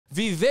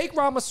Vivek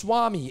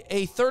Ramaswamy,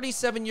 a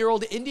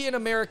 37-year-old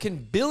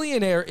Indian-American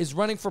billionaire, is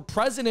running for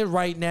president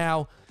right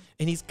now,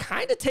 and he's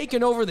kind of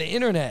taking over the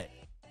internet.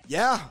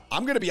 Yeah,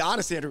 I'm going to be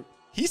honest, Andrew.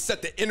 He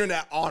set the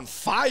internet on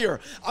fire.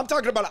 I'm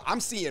talking about, I'm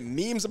seeing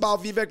memes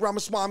about Vivek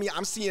Ramaswamy.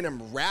 I'm seeing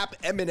him rap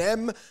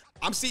Eminem.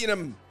 I'm seeing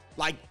him,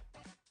 like,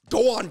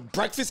 go on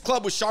Breakfast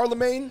Club with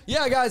Charlemagne.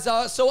 Yeah, guys.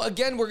 So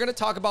again, we're going to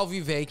talk about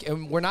Vivek,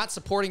 and we're not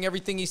supporting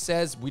everything he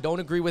says. We don't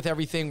agree with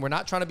everything. We're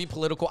not trying to be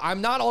political.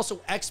 I'm not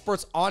also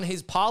experts on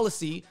his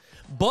policy,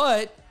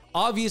 but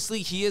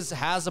obviously he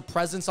has a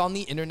presence on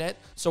the internet.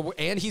 So,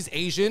 and he's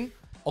Asian.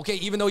 Okay,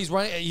 even though he's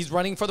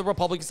running for the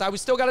Republican side, we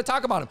still got to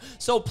talk about him.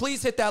 So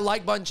please hit that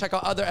like button. Check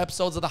out other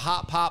episodes of the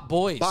Hot Pot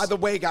Boys. By the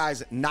way,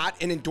 guys, not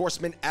an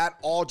endorsement at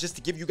all. Just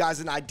to give you guys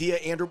an idea,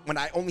 Andrew, when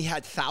I only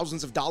had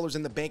thousands of dollars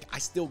in the bank, I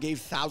still gave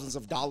thousands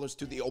of dollars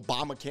to the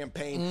Obama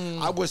campaign.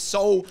 I was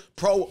so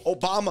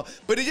pro-Obama.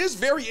 But it is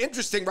very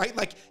interesting, right?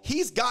 Like,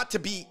 he's got to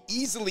be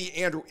easily,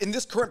 Andrew, in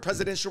this current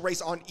presidential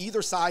race on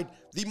either side,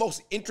 the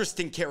most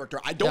interesting character.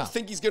 I don't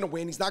think he's going to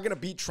win. He's not going to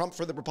beat Trump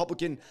for the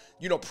Republican,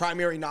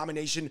 primary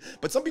nomination.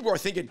 But some people are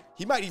thinking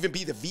he might even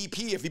be the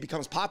VP if he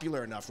becomes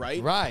popular enough,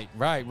 right?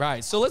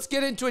 Right. So let's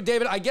get into it,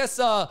 David. I guess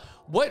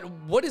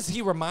what does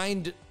he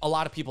remind a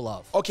lot of people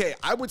of? Okay,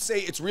 I would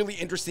say it's really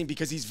interesting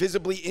because he's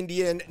visibly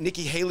Indian.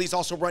 Nikki Haley's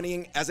also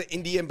running as an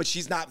Indian, but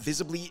she's not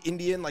visibly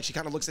Indian. Like, she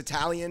kind of looks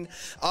Italian.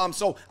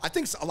 So I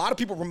think a lot of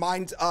people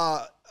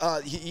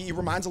he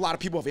reminds a lot of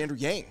people of Andrew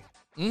Yang.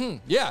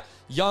 Yeah,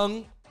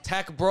 young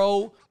tech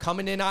bro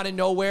coming in out of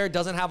nowhere,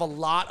 doesn't have a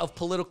lot of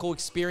political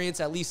experience,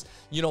 at least,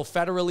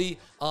 federally.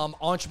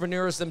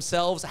 Entrepreneurs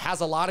themselves, has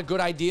a lot of good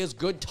ideas,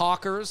 good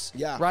talkers.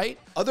 Yeah. Right?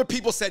 Other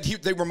people said he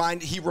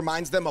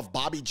reminds them of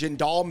Bobby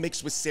Jindal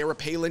mixed with Sarah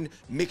Palin,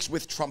 mixed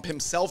with Trump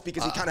himself,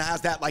 because he kind of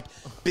has that, like,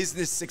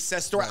 business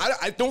success story. Right.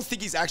 I don't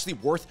think he's actually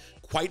worth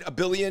quite $1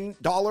 billion,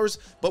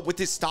 but with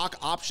his stock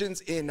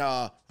options in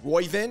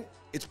Roivant,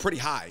 it's pretty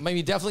high. I mean,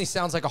 he definitely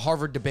sounds like a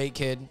Harvard debate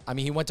kid. I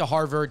mean, he went to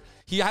Harvard.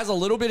 He has a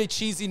little bit of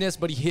cheesiness,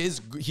 but he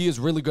is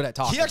really good at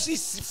talking. He actually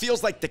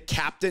feels like the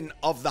captain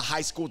of the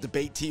high school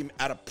debate team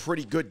at a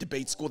pretty good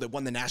debate school that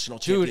won the national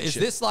championship. Dude, is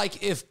this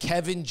like if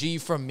Kevin G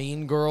from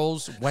Mean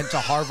Girls went to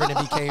Harvard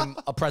and became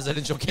a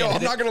presidential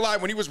candidate? I'm not going to lie.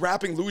 When he was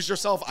rapping Lose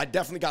Yourself, I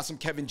definitely got some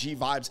Kevin G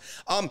vibes.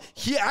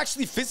 He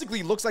actually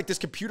physically looks like this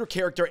computer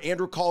character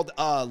Andrew called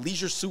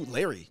Leisure Suit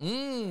Larry.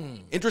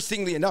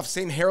 Interestingly enough,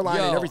 same hairline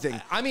and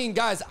everything. I mean,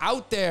 guys,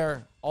 out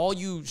there, all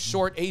you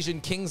short Asian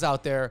kings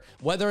out there,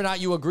 whether or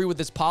not you agree with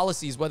his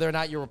policies, whether or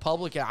not you're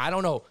Republican, I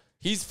don't know.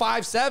 He's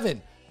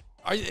 5'7".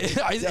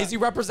 Is he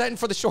representing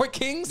for the short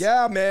kings?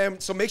 Yeah, man.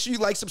 So make sure you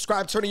like,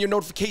 subscribe, turn on your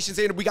notifications,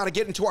 and we got to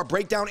get into our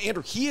breakdown.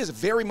 Andrew, he is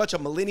very much a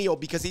millennial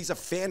because he's a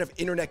fan of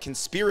internet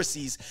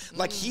conspiracies.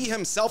 Like, he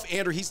himself,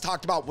 Andrew, he's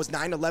talked about, was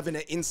 9/11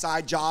 an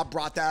inside job,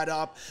 brought that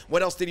up.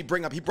 What else did he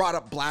bring up? He brought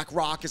up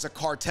BlackRock as a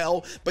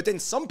cartel. But then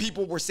some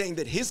people were saying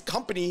that his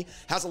company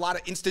has a lot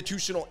of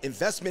institutional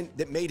investment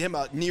that made him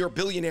a near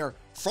billionaire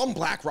from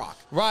BlackRock.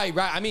 Right.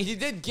 I mean,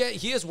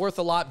 he is worth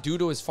a lot due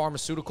to his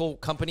pharmaceutical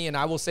company. And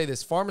I will say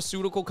this,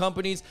 pharmaceutical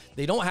companies,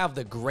 they don't have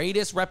the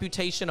greatest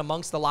reputation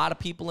amongst a lot of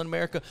people in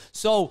America.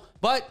 So,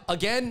 but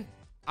again,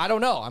 I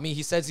don't know. I mean,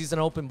 he says he's an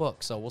open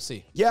book, so we'll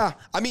see. Yeah.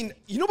 I mean,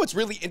 you know what's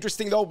really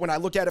interesting, though, when I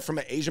look at it from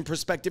an Asian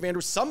perspective,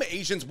 Andrew? Some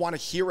Asians want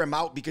to hear him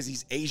out because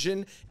he's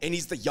Asian and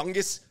he's the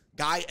youngest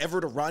guy ever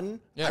to run.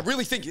 Yeah. I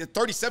really think at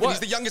 37, he's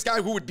the youngest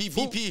guy who would be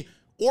VP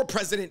or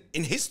president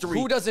in history.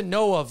 Who doesn't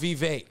know of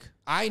Vivek?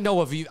 I know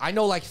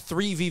like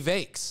 3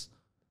 Viveks.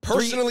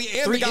 Personally,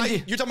 and the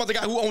guy, you're talking about the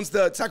guy who owns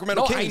the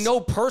Sacramento Kings. I know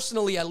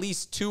personally at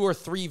least 2 or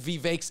 3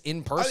 Viveks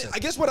in person. I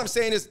guess what I'm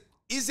saying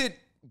is it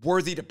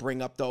worthy to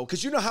bring up, though?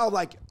 Because you know how,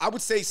 like, I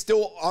would say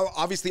still,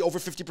 obviously, over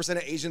 50%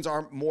 of Asians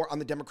are more on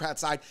the Democrat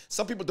side.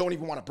 Some people don't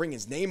even want to bring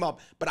his name up.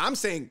 But I'm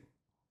saying,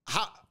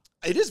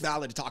 it is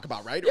valid to talk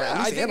about, right? Yeah,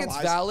 I think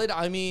it's valid.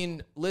 I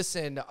mean,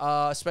 listen,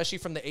 especially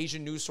from the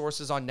Asian news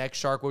sources on Next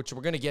Shark, which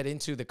we're going to get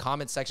into the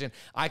comment section,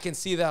 I can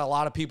see that a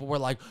lot of people were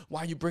like, why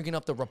are you bringing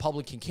up the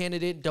Republican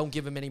candidate? Don't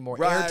give him any more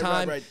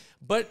airtime. Right.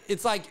 But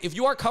it's like, if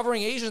you are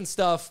covering Asian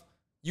stuff,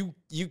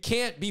 you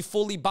can't be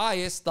fully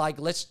biased. Like,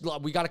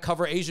 we got to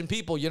cover Asian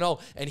people,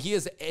 and he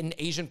is an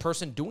Asian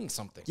person doing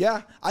something.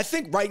 Yeah. I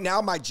think right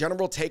now, my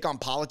general take on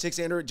politics,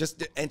 Andrew, just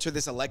to enter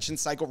this election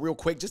cycle real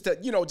quick, just to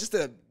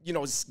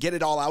get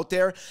it all out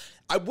there.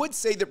 I would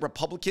say that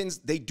Republicans,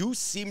 they do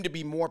seem to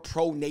be more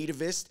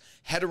pro-nativist,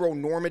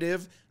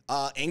 heteronormative,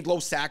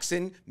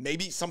 Anglo-Saxon.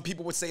 Maybe some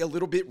people would say a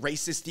little bit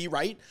racist-y,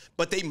 right?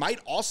 But they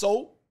might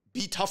also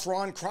be tougher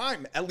on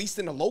crime, at least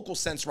in a local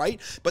sense, right?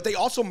 But they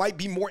also might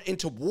be more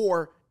into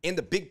war and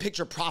the big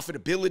picture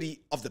profitability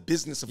of the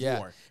business of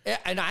war.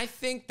 And I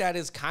think that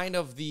is kind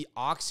of the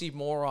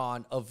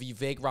oxymoron of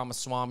Vivek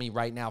Ramaswamy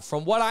right now.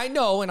 From what I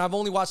know, and I've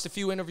only watched a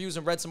few interviews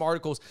and read some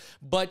articles,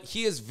 but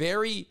he is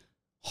very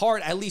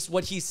heart, at least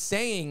what he's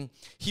saying,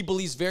 he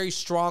believes very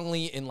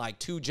strongly in like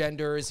two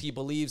genders. He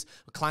believes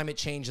climate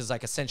change is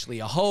like essentially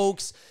a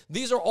hoax.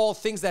 These are all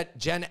things that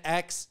Gen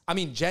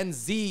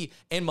Z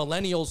and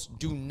millennials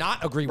do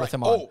not agree with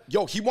him on. Oh,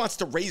 yo, he wants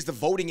to raise the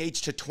voting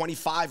age to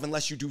 25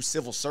 unless you do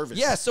civil service.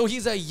 Yeah, so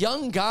he's a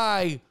young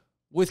guy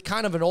with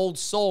kind of an old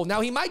soul.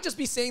 Now, he might just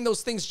be saying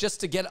those things just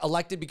to get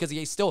elected because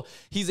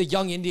he's a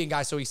young Indian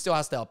guy, so he still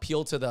has to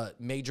appeal to the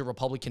major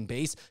Republican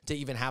base to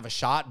even have a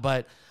shot.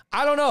 But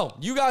I don't know.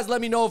 You guys let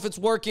me know if it's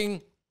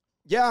working.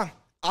 Yeah,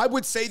 I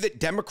would say that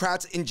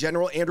Democrats in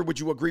general, Andrew, would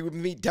you agree with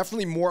me?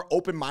 Definitely more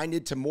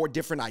open-minded to more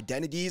different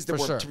identities that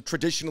were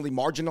traditionally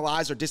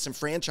marginalized or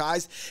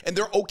disenfranchised. And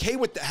they're okay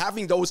with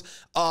having those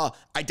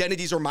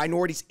identities or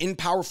minorities in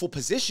powerful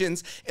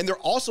positions. And they're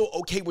also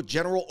okay with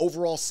general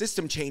overall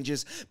system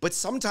changes. But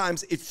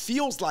sometimes it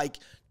feels like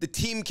the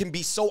team can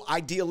be so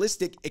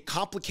idealistic, it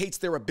complicates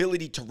their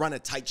ability to run a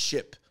tight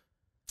ship.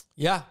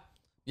 Yeah.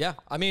 Yeah,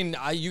 I mean,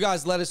 you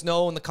guys let us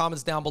know in the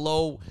comments down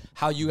below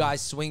how you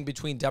guys swing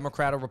between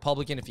Democrat or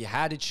Republican if you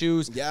had to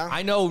choose. Yeah.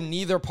 I know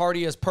neither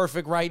party is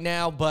perfect right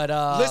now, but...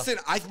 Listen,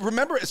 I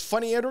remember, it's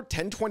funny, Andrew,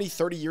 10, 20,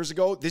 30 years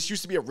ago, this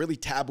used to be a really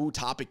taboo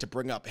topic to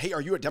bring up. Hey,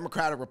 are you a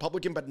Democrat or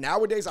Republican? But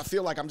nowadays, I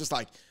feel like I'm just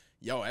like,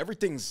 yo,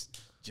 everything's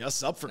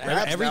just up for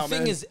grabs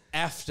Everything now, is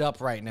effed up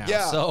right now.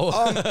 Yeah. So.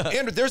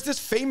 Andrew, there's this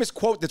famous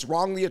quote that's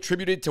wrongly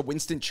attributed to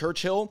Winston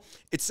Churchill.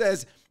 It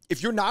says,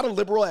 if you're not a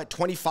liberal at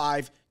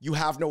 25, you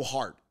have no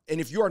heart. And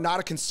if you are not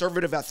a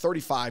conservative at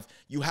 35,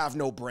 you have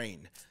no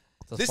brain.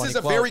 This is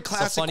a very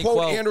classic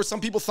quote, Andrew. Some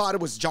people thought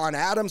it was John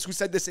Adams who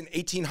said this in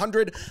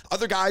 1800.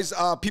 Other guys,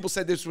 people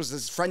said this was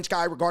this French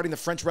guy regarding the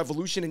French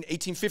Revolution in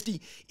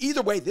 1850.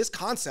 Either way, this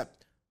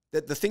concept,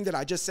 the thing that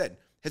I just said,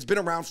 has been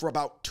around for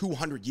about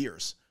 200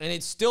 years. And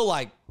it still,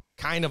 like,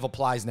 kind of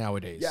applies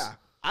nowadays. Yeah.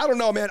 I don't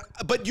know, man.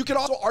 But you could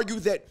also argue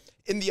that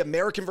in the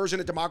American version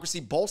of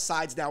democracy, both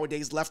sides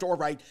nowadays, left or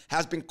right,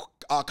 has been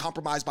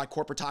compromised by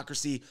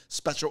corporatocracy,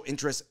 special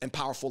interests, and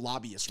powerful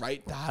lobbyists,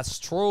 right? That's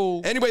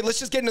true. Anyway, let's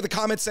just get into the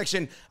comment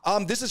section.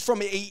 This is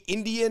from a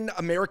Indian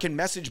American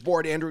message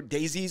board, Andrew,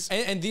 Daisies.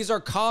 And these are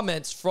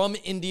comments from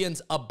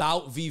Indians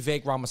about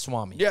Vivek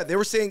Ramaswamy. Yeah, they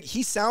were saying,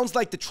 he sounds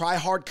like the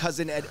try-hard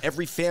cousin at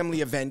every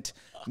family event.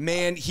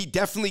 Man, he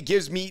definitely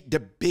gives me the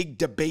big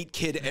debate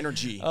kid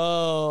energy.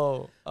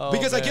 Because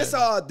man. I guess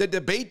the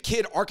debate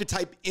kid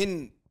archetype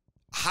in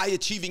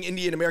high-achieving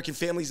Indian American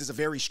families is a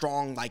very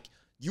strong, like,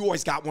 you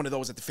always got one of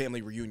those at the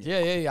family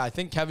reunion. Yeah. I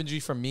think Kevin G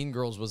from Mean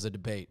Girls was a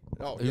debate.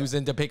 Oh, he was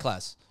in debate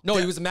class. No,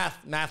 he was a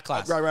math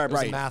class. Right. He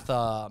was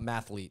a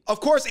math lead. Of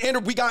course,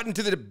 Andrew, we got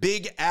into the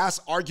big-ass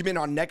argument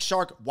on Next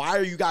Shark. Why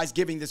are you guys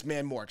giving this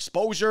man more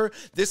exposure?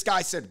 This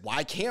guy said,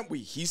 why can't we?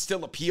 He's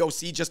still a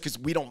POC just because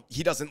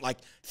he doesn't, like,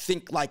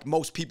 think like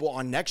most people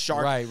on Next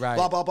Shark. Right.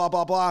 Blah, blah, blah,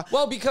 blah, blah.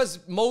 Well, because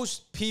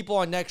most people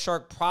on Next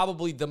Shark,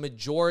 probably the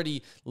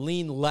majority,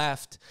 lean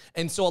left.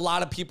 And so a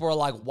lot of people are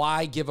like,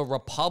 why give a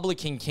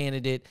Republican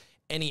candidate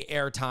any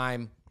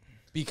airtime?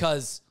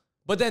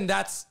 But then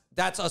that's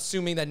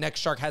assuming that Next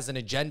Shark has an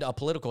agenda, a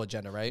political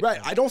agenda, right? Right.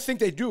 I don't think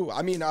they do.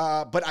 I mean,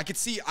 but I could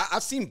see,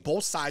 I've seen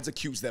both sides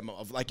accuse them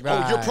of like,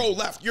 right. Oh, you're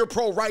pro-left, you're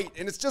pro-right.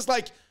 And it's just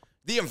like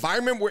the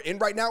environment we're in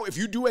right now. If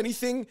you do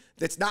anything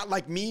that's not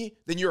like me,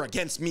 then you're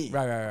against me.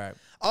 Right.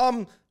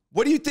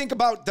 What do you think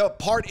about the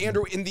part,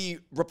 Andrew, in the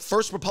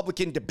first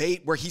Republican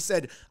debate where he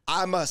said,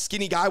 I'm a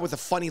skinny guy with a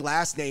funny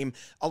last name?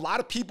 A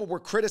lot of people were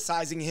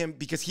criticizing him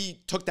because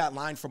he took that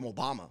line from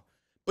Obama,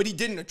 but he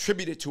didn't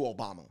attribute it to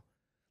Obama.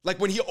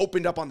 Like when he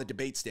opened up on the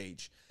debate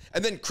stage.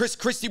 And then Chris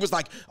Christie was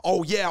like,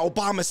 oh yeah,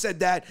 Obama said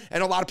that.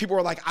 And a lot of people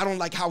were like, I don't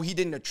like how he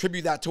didn't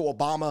attribute that to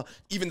Obama,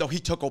 even though he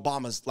took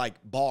Obama's like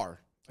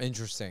bar.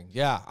 Interesting.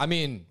 Yeah. I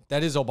mean,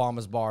 that is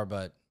Obama's bar,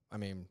 but I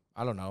mean,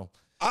 I don't know.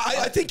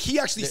 I think he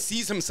actually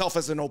sees himself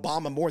as an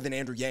Obama more than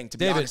Andrew Yang, to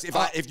be honest.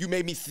 If you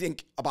made me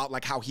think about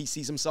like how he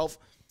sees himself.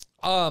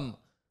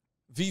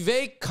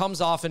 Vivek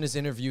comes off in his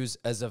interviews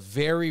as a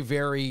very,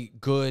 very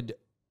good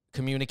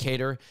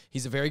communicator.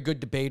 He's a very good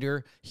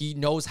debater. He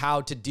knows how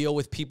to deal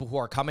with people who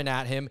are coming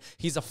at him.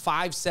 He's a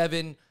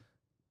 5'7"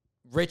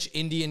 rich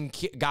Indian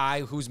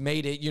guy who's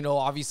made it. You know,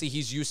 obviously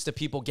he's used to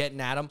people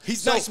getting at him.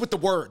 He's nice with the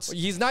words.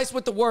 He's nice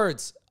with the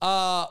words.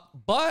 But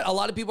a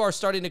lot of people are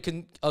starting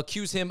to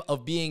accuse him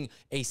of being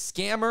a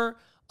scammer,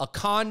 a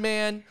con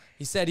man.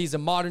 He said he's a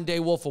modern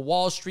day Wolf of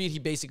Wall Street. He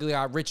basically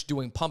got rich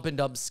doing pump and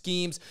dump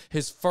schemes.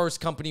 His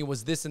first company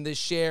was this and this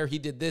share. He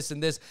did this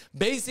and this.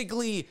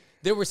 Basically,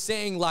 they were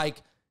saying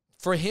like,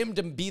 for him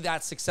to be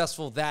that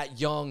successful that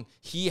young,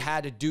 he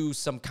had to do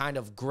some kind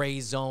of gray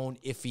zone,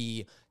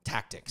 iffy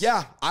tactics.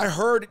 Yeah, I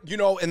heard, you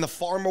know, in the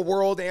pharma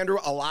world, Andrew,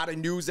 a lot of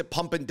news that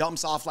pump and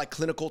dumps off like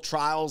clinical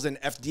trials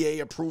and FDA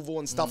approval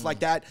and stuff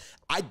like that.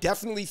 I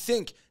definitely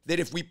think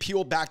that if we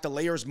peel back the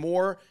layers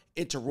more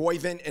into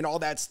Roivant and all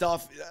that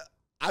stuff,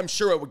 I'm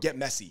sure it would get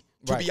messy.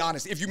 to be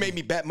honest, if you made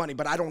me bet money,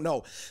 but I don't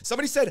know.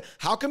 Somebody said,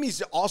 how come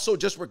he's also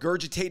just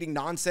regurgitating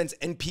nonsense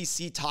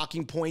NPC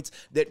talking points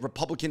that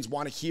Republicans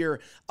want to hear?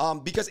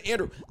 Because,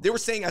 Andrew, they were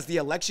saying as the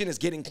election is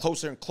getting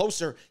closer and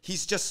closer,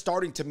 he's just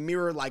starting to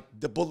mirror like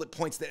the bullet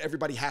points that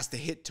everybody has to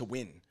hit to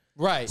win.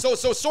 Right. So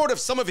sort of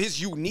some of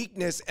his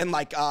uniqueness and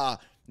like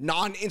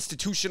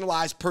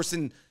non-institutionalized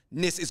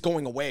personness is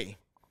going away.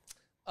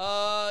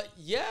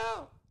 Yeah.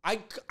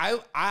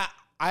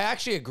 I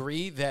actually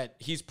agree that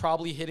he's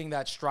probably hitting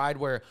that stride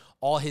where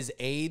all his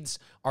aides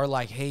are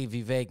like, hey,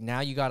 Vivek, now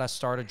you got to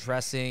start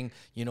addressing,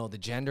 you know, the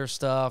gender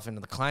stuff and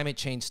the climate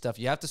change stuff.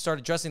 You have to start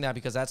addressing that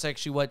because that's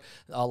actually what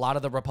a lot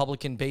of the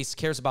Republican base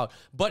cares about.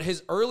 But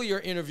his earlier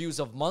interviews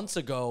of months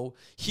ago,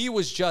 he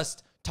was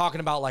just talking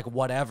about like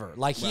whatever.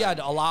 Like he had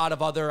a lot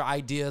of other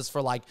ideas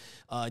for like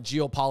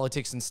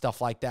geopolitics and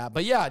stuff like that.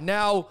 But yeah,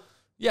 now...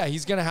 yeah,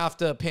 he's going to have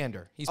to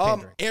pander. He's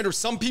pandering. Andrew,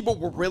 some people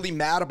were really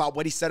mad about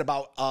what he said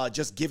about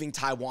just giving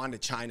Taiwan to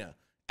China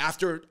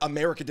after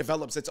America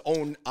develops its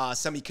own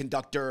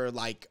semiconductor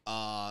like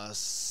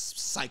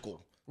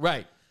cycle.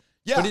 Right.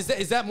 Yeah. But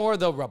is that more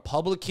the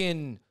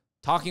Republican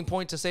talking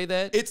point to say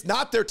that? It's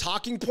not their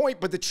talking point,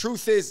 but the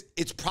truth is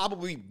it's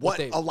probably what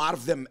a lot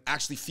of them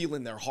actually feel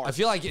in their heart. I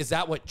feel like, is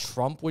that what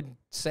Trump would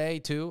say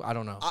too? I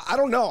don't know. I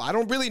don't know. I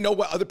don't really know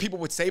what other people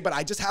would say, but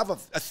I just have a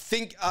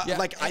think,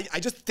 I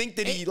just think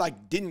that he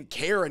like didn't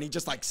care and he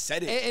just like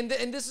said it.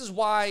 And this is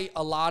why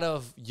a lot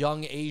of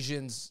young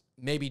Asians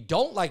maybe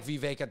don't like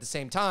Vivek at the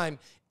same time,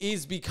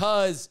 is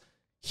because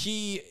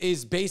he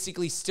is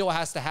basically still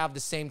has to have the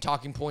same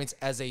talking points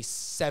as a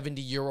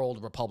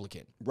 70-year-old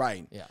Republican.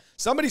 Right. Yeah.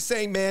 Somebody's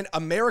saying, man,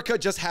 America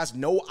just has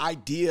no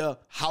idea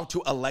how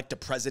to elect a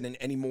president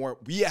anymore.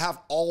 We have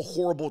all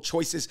horrible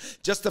choices.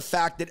 Just the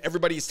fact that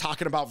everybody is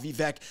talking about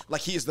Vivek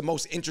like he is the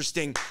most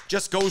interesting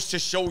just goes to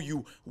show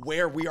you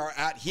where we are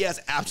at. He has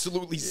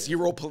absolutely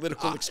zero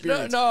political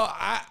experience. No,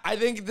 I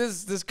think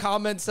this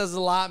comment says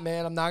a lot,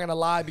 man. I'm not going to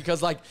lie,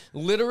 because like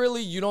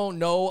literally you don't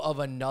know of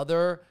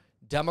another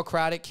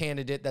Democratic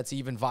candidate that's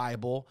even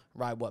viable,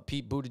 right? What,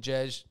 Pete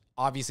Buttigieg?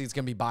 Obviously, it's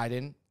going to be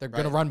Biden. They're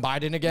going to run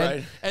Biden again.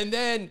 Right. And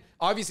then,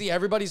 obviously,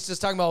 everybody's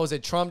just talking about, was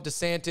it Trump,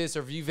 DeSantis,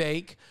 or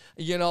Vivek?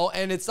 You know,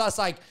 and it's just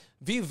like,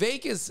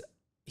 Vivek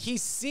he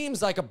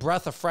seems like a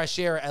breath of fresh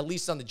air, at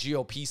least on the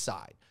GOP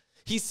side.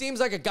 He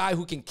seems like a guy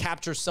who can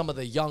capture some of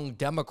the young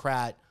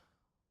Democrat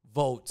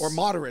votes. Or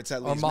moderates,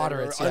 at least. Or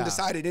moderates, or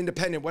undecided,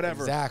 independent,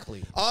 whatever.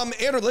 Exactly.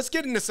 Andrew, let's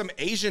get into some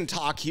Asian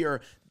talk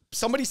here.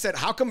 Somebody said,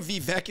 how come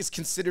Vivek is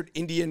considered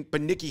Indian, but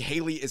Nikki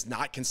Haley is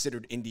not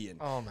considered Indian?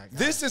 Oh, my God.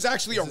 This is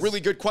actually a really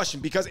good question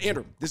because,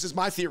 Andrew, this is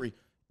my theory.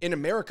 In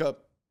America,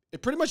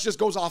 it pretty much just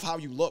goes off how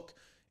you look.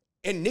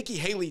 And Nikki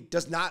Haley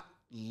does not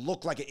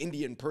look like an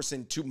Indian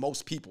person to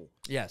most people.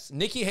 Yes.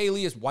 Nikki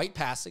Haley is white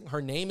passing.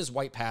 Her name is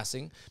white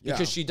passing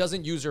because she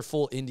doesn't use her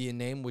full Indian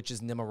name, which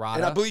is Nimarata.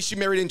 And I believe she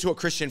married into a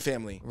Christian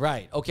family.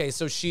 Right. Okay,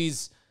 so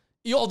she's...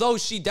 although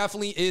she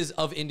definitely is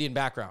of Indian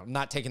background. I'm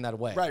not taking that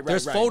away. Right.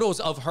 There's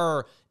photos of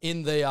her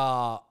in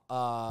the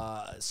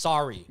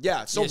sari.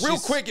 Yeah, so real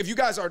quick, if you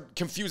guys are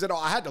confused at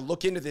all, I had to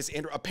look into this,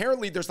 Andrew.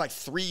 Apparently, there's like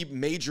 3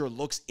 major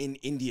looks in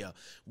India.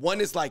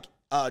 One is like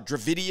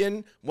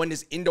Dravidian, one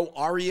is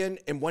Indo-Aryan,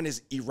 and one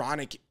is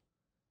Iranic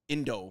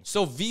Indo.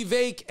 So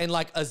Vivek and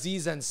like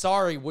Aziz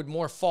Ansari would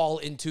more fall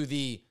into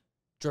the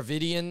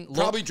Dravidian look?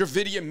 Probably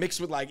Dravidian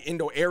mixed with like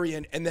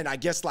Indo-Aryan, and then I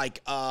guess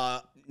like...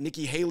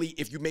 Nikki Haley,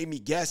 if you made me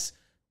guess,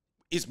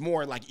 is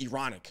more like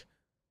Iranic.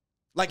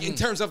 Like in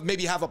terms of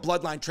maybe have a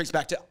bloodline traced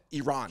back to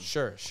Iran.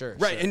 Sure.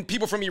 Right, and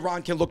people from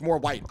Iran can look more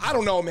white. I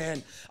don't know,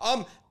 man.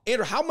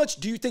 Andrew, how much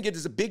do you think it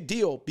is a big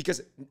deal?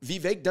 Because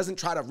Vivek doesn't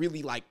try to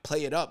really like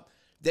play it up.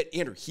 That,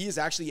 Andrew, he is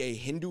actually a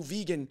Hindu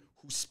vegan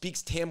who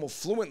speaks Tamil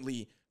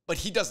fluently, but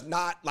he does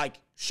not like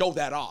show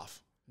that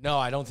off. No,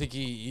 I don't think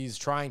he's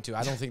trying to.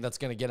 I don't think that's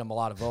going to get him a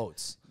lot of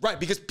votes. Right,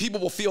 because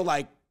people will feel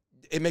like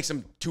it makes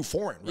him too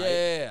foreign, right?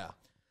 Yeah.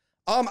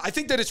 I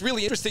think that it's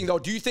really interesting, though.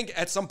 Do you think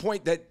at some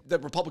point that the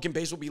Republican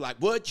base will be like,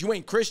 what? You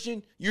ain't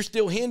Christian? You're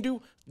still Hindu?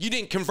 You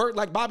didn't convert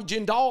like Bobby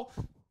Jindal?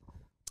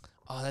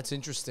 Oh, that's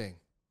interesting.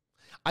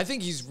 I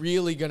think he's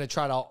really going to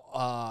try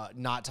to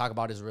not talk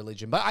about his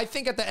religion. But I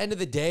think at the end of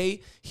the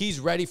day, he's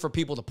ready for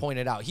people to point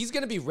it out. He's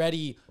going to be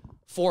ready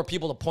for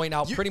people to point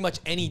out pretty much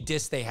any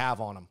diss they have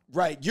on him.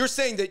 Right. You're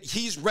saying that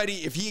he's ready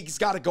if he's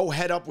got to go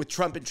head up with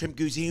Trump and Trump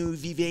goes, oh,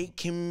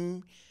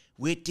 Vivek,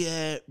 what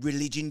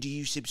religion do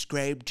you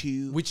subscribe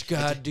to? Which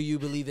God do you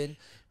believe in?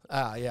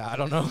 Yeah, I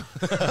don't know.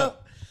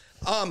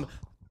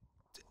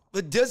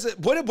 But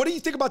what do you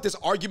think about this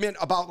argument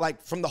about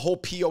like from the whole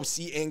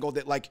POC angle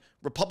that like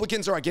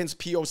Republicans are against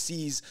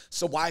POCs,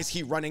 so why is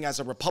he running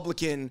as a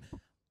Republican?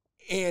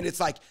 And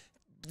it's like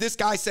this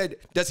guy said,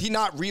 does he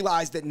not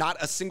realize that not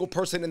a single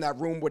person in that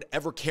room would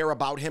ever care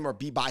about him or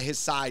be by his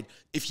side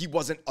if he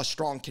wasn't a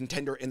strong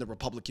contender in the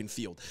Republican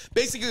field?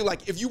 Basically,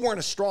 like if you weren't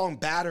a strong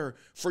batter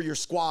for your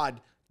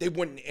squad, they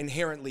wouldn't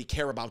inherently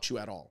care about you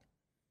at all.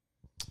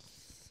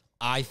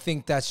 I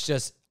think that's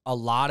just a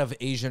lot of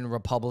Asian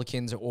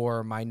Republicans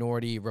or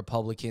minority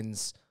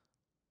Republicans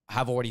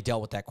have already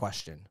dealt with that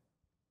question.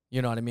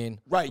 You know what I mean?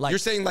 Right. Like, You're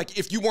saying, like,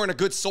 if you weren't a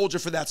good soldier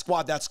for that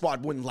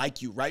squad wouldn't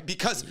like you, right?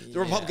 Because the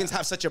Republicans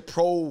have such a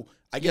pro,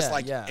 I guess,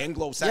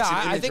 Anglo-Saxon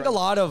image. I think a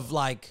lot of,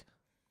 like,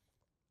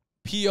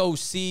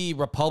 POC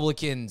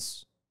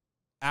Republicans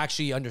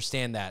actually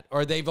understand that,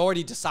 or they've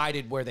already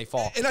decided where they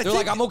fall. And they're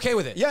like, I'm okay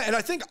with it. Yeah, and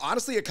I think,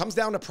 honestly, it comes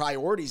down to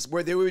priorities,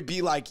 where they would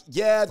be like,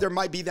 yeah, there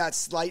might be that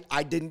slight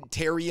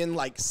identitarian,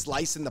 like,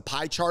 slice in the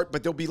pie chart,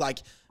 but they'll be like,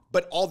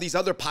 but all these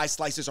other pie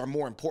slices are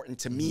more important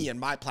to me and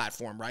my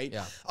platform, right?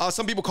 Yeah.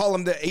 Some people call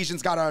them the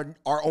Asians got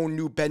our own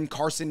new Ben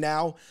Carson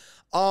now.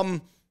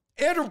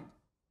 Andrew,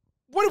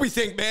 what do we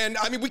think, man?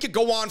 I mean, we could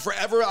go on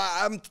forever.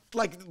 I'm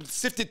like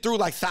sifted through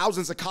like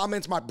thousands of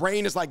comments. My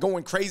brain is like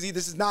going crazy.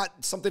 This is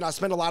not something I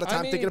spend a lot of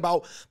time thinking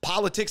about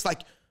politics.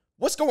 Like,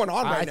 what's going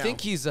on right now? I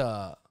think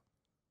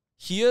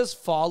he is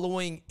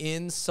following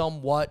in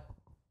somewhat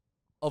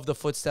of the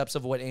footsteps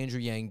of what Andrew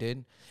Yang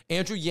did.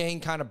 Andrew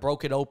Yang kind of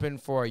broke it open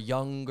for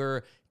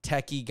younger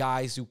techie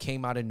guys who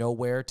came out of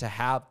nowhere to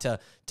have to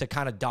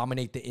kind of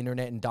dominate the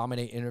internet and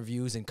dominate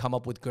interviews and come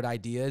up with good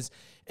ideas.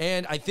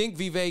 And I think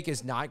Vivek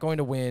is not going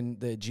to win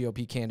the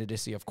GOP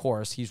candidacy, of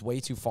course. He's way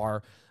too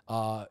far.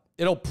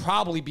 It'll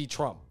probably be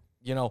Trump,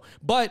 you know.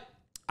 But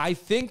I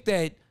think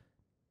that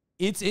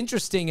it's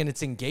interesting and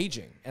it's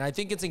engaging. And I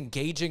think it's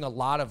engaging a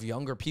lot of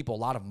younger people, a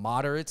lot of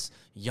moderates,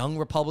 young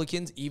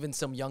Republicans, even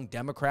some young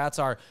Democrats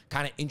are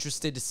kind of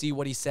interested to see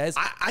what he says.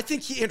 I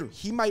think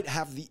he might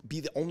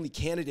be the only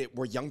candidate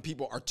where young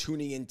people are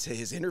tuning into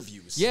his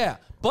interviews. Yeah,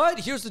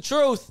 but here's the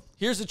truth.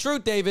 Here's the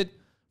truth, David.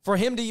 For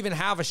him to even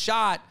have a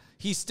shot,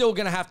 he's still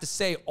going to have to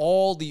say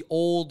all the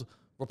old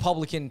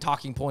Republican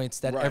talking points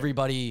that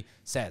everybody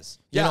says.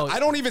 You know, I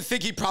don't even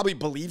think he probably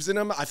believes in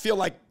them. I feel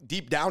like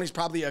deep down he's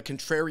probably a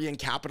contrarian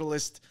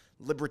capitalist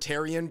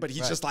libertarian, but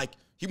he's just like,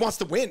 he wants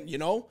to win, you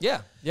know?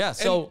 Yeah, yeah.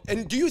 So,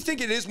 and do you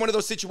think it is one of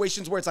those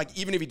situations where it's like,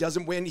 even if he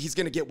doesn't win, he's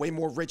going to get way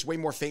more rich, way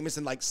more famous,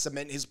 and like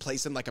cement his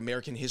place in like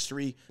American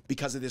history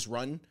because of this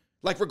run?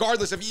 Like,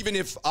 regardless of even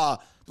if,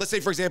 let's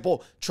say, for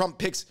example, Trump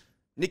picks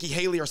Nikki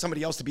Haley or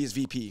somebody else to be his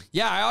VP.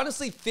 Yeah, I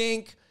honestly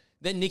think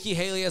that Nikki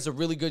Haley has a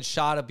really good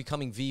shot of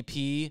becoming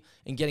VP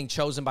and getting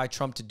chosen by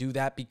Trump to do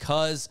that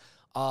because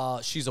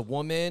she's a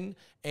woman.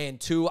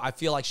 And two, I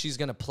feel like she's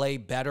going to play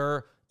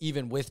better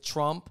even with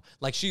Trump.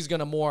 Like, she's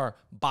going to more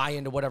buy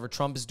into whatever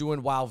Trump is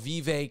doing, while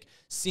Vivek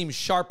seems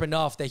sharp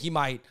enough that he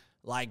might,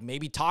 like,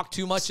 maybe talk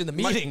too much in the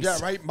meetings.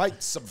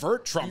 Might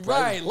subvert Trump,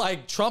 right?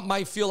 Like, Trump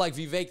might feel like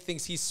Vivek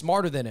thinks he's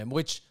smarter than him,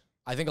 which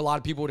I think a lot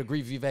of people would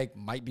agree Vivek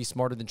might be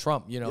smarter than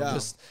Trump, you know,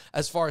 just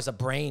as far as a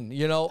brain,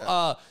 you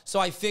know? So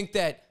I think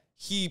that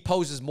he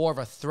poses more of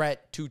a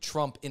threat to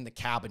Trump in the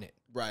cabinet.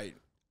 Right.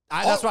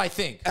 That's what I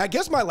think. I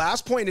guess my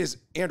last point is,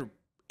 Andrew,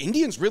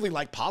 Indians really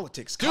like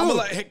politics.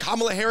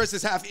 Kamala Harris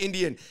is half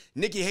Indian.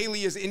 Nikki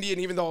Haley is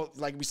Indian, even though,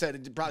 like we said,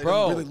 it probably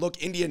doesn't really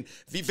look Indian.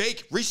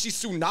 Vivek, Rishi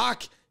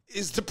Sunak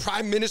is the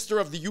prime minister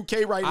of the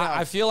UK right now.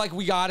 I feel like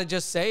we got to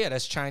just say it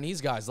as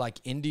Chinese guys. Like,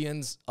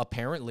 Indians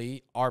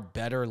apparently are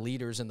better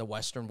leaders in the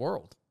Western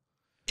world.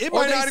 It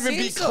might not even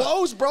be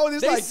close, bro.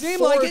 There's like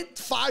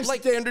 5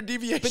 standard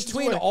deviations.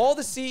 Between all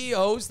the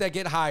CEOs that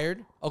get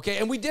hired, okay,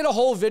 and we did a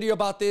whole video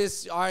about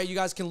this. All right, you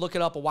guys can look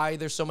it up, why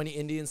there's so many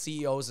Indian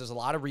CEOs. There's a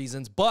lot of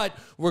reasons. But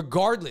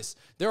regardless,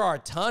 there are a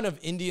ton of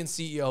Indian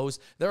CEOs.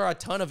 There are a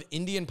ton of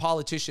Indian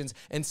politicians,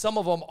 and some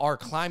of them are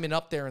climbing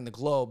up there in the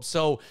globe.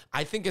 So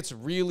I think it's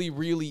really,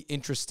 really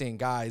interesting,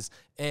 guys.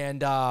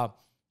 And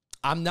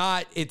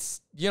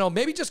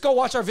maybe just go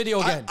watch our video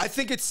again. I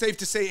think it's safe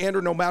to say,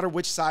 Andrew, no matter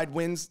which side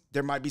wins,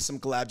 there might be some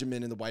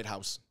Gladjamin in the White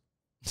House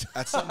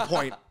at some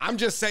point. I'm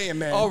just saying,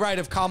 man. Oh, right,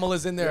 if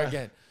Kamala's in there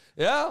again.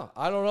 Yeah,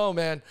 I don't know,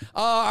 man.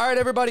 All right,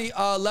 everybody,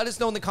 let us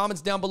know in the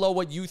comments down below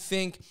what you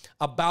think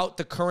about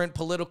the current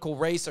political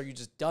race. Are you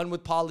just done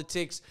with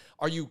politics?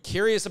 Are you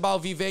curious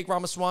about Vivek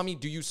Ramaswamy?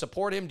 Do you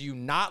support him? Do you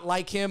not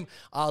like him?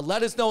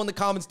 Let us know in the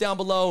comments down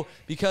below,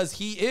 because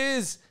he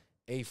is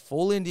a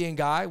full Indian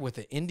guy with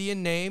an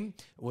Indian name,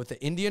 with an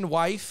Indian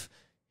wife.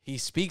 He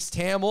speaks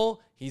Tamil.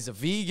 He's a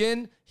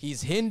vegan.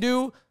 He's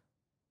Hindu.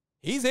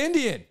 He's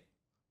Indian.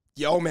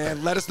 Yo,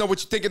 man, let us know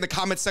what you think in the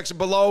comments section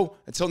below.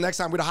 Until next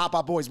time, we're the Hop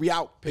Out Boys. We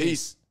out.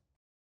 Peace.